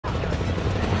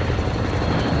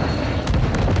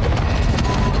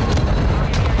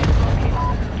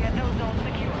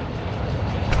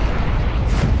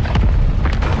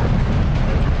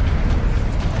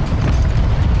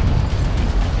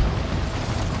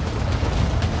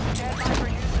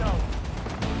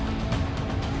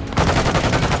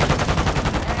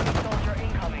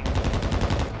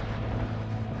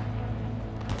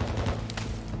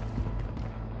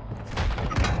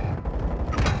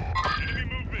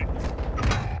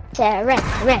Red.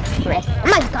 Oh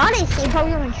my god, I see how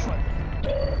you're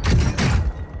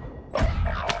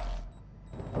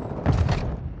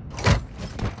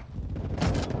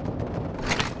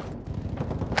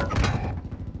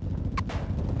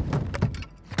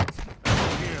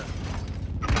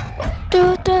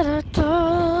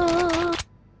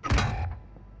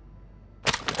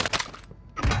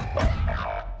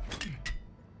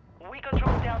We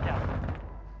control Delta.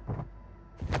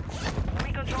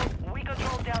 We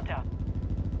control Delta.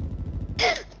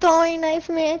 throwing knife,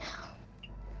 man.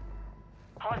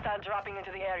 Hostile dropping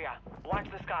into the area. Watch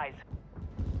the skies.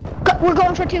 We're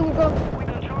going for two. We're going. We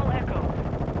control Echo.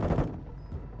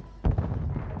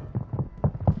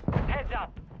 Heads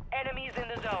up. Enemies in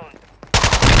the zone.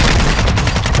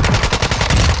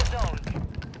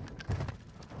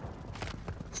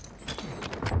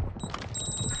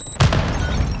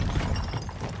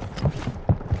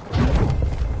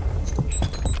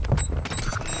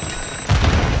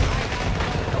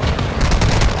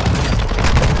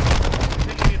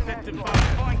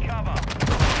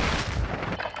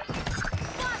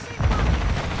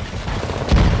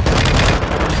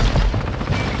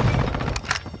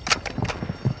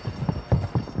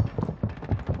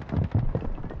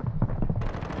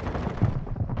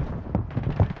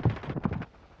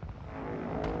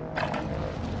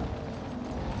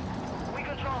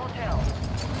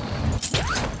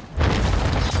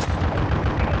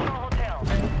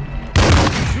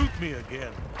 Me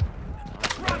again.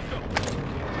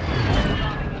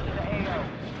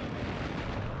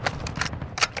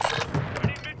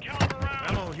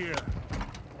 Ammo here.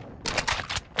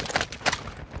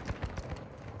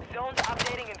 Zone's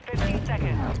updating in 15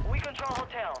 seconds. We control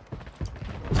hotel.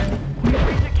 We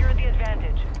secure the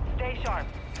advantage. Stay sharp.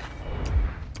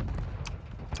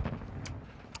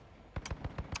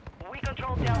 We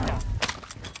control Delta.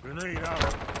 Grenade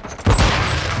out.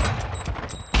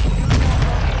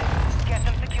 Get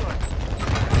them secured.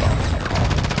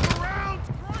 Around!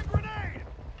 Throwing grenade!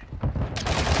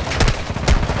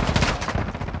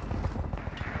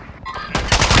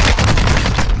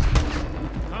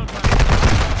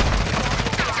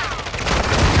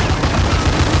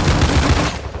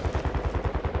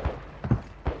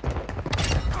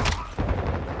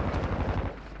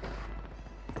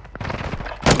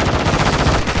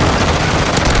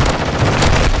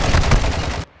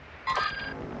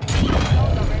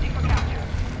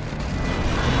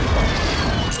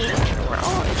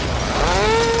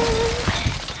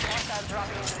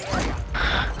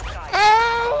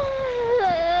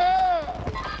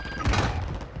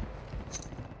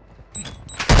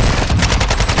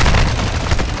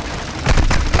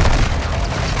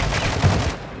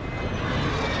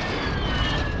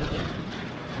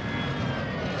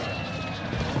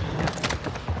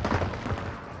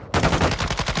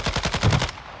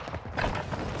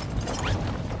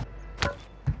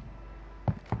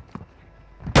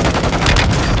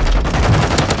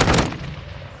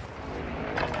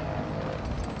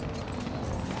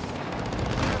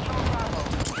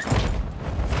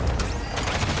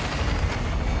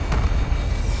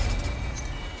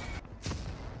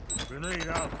 Grenade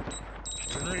out.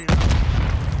 Grenade out.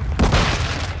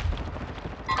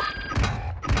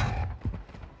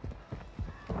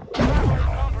 Bravo is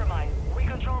compromised. We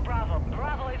control Bravo.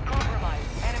 Bravo is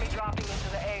compromised. Enemy dropping into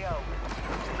the AO.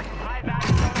 High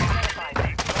value zone identified.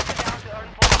 Lock it down to earn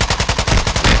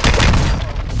points.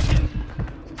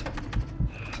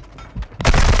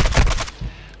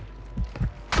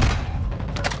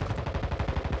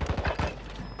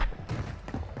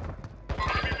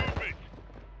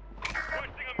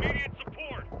 Requesting immediate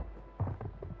support.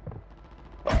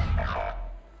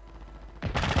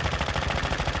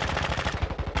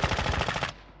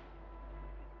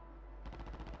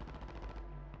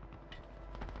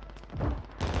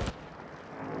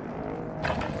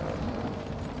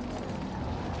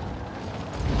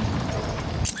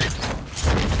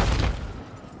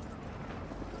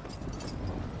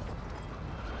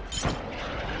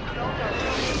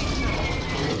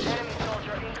 Enemy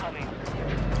soldier incoming.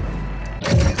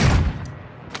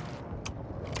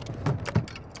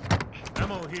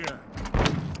 Ammo here.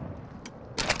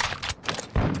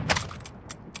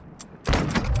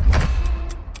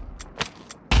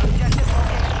 Objective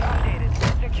location updated.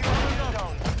 Secure the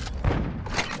zone.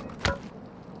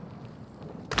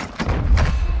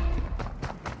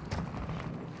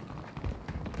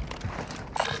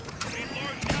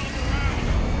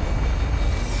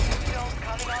 Zone's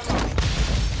coming online.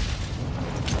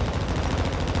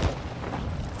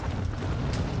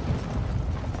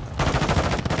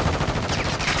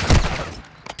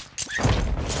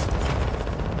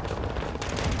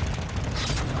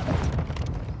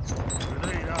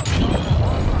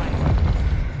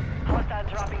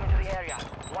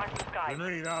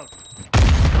 Grenade out.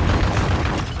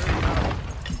 Grenade out.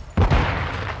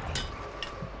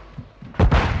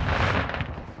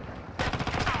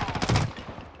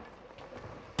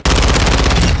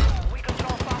 We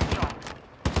control Foxtrot.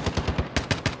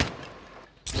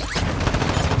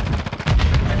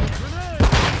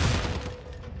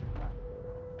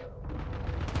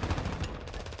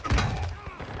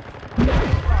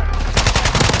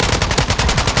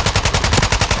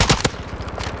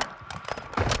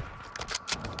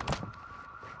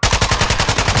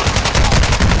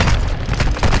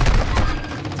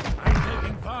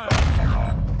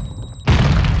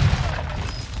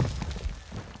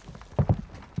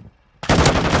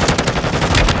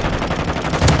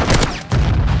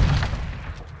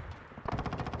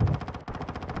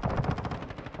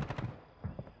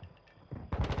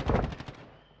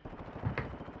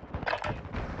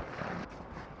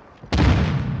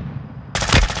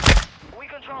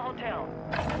 Hotel.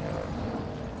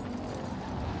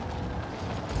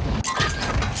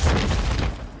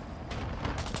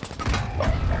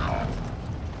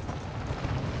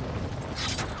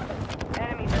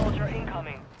 Enemy soldier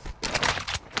incoming.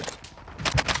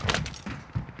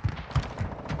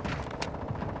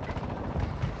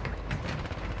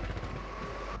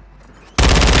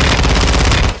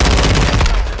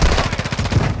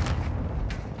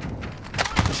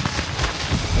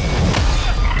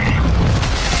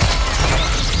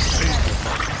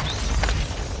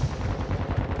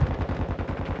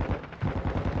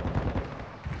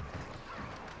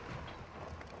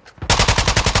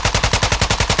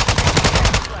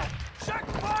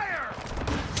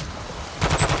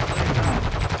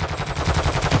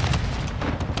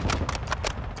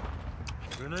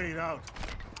 Grenade out.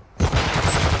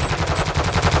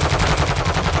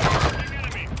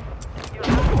 Enemy. You're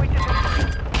halfway to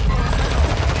victory.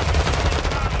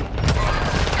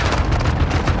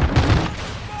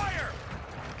 Fire!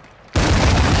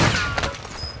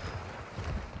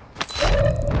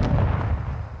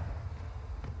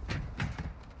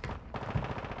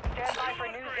 Stand by for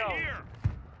new zone. Here.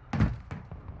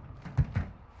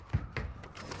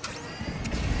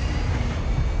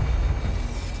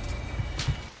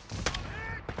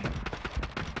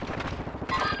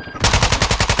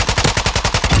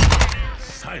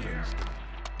 Silenced.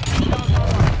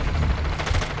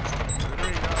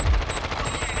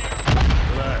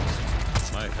 Relax.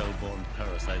 My hellborn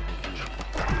parasite will do it.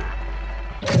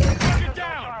 Get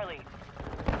down, Charlie.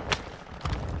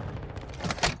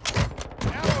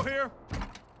 Ammo here.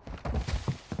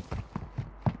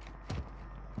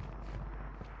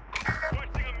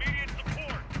 Requesting immediate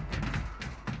support.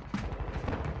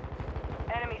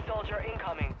 Enemy soldier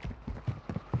incoming.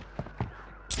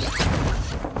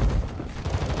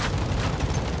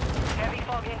 Heavy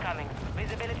fog incoming.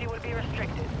 Visibility will be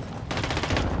restricted.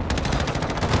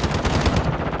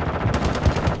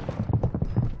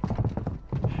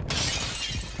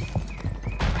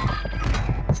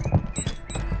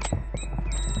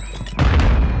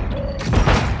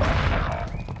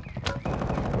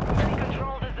 We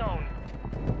control the zone.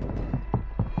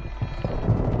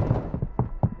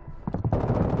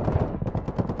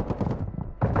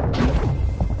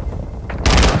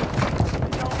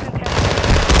 Zone contested.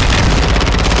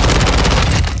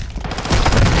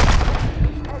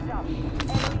 Heads up.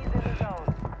 Enemies in the zone.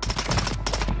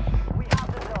 We have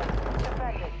the zone.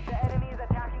 Defend it. The enemy is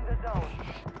attacking the zone.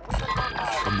 We control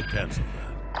Charlie. Can you cancel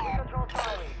that? We control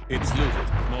Charlie. It's looted.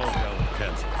 More down.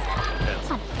 Cancel.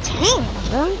 Cancel. Damn,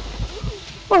 bro.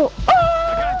 Oh, oh!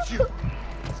 Got you.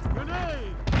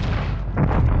 Grenade.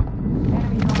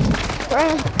 Enemy target. Bro.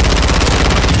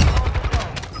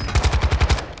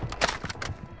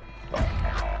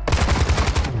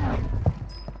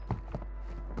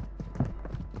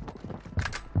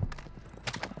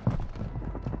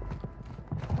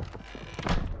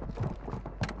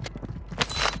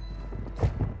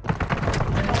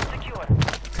 Zone secure.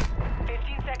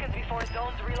 15 seconds before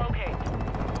zones relocate.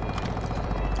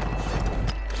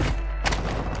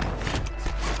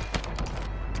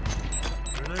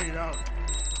 Grenade out.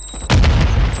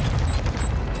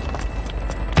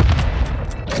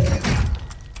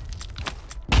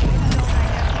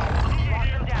 Lock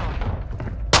them down.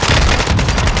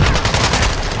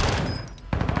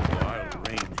 I'll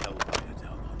rain hellfire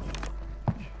down on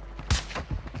you.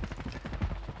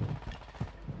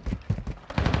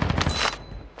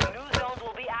 New zones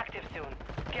will be active soon.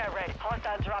 Get ready.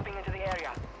 Hostiles dropping into the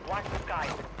area. Watch the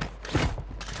skies.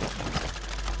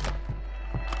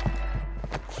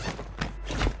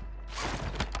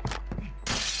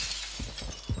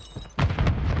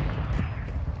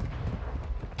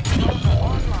 Zones are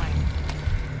online.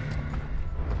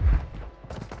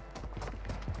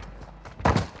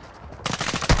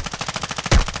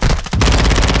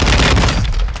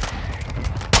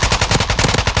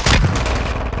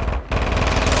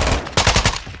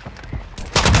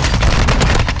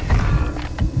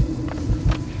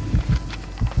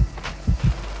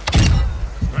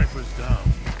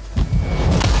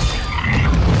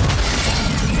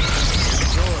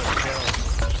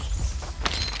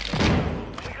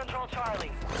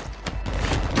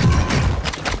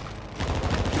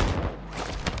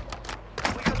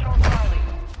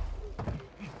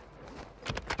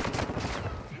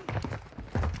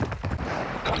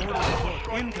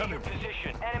 Incoming.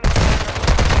 Position. Enemy.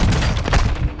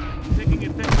 Taking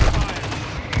effective fire.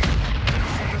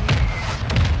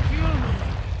 Kill me.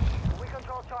 We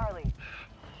control Charlie.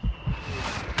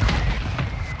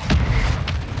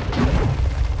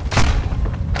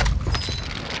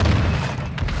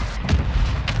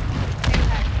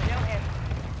 Impact. Nail him.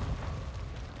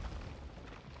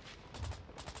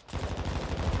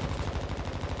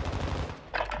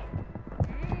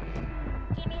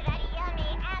 Give me that yummy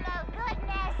ammo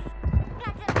goodness.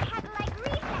 Got some cat-like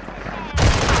reflexes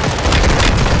there.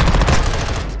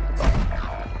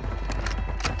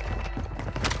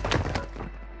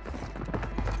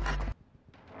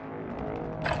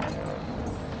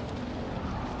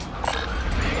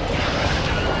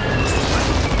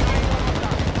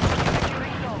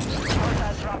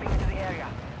 Hostiles dropping into the area.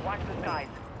 Watch the skies.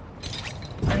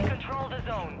 We control the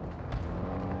zone.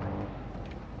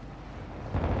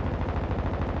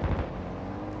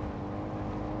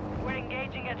 We're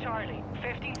engaging at Charlie.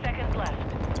 15 seconds left.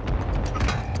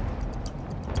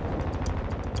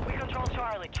 We control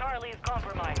Charlie. Charlie is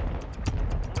compromised.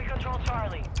 We control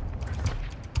Charlie.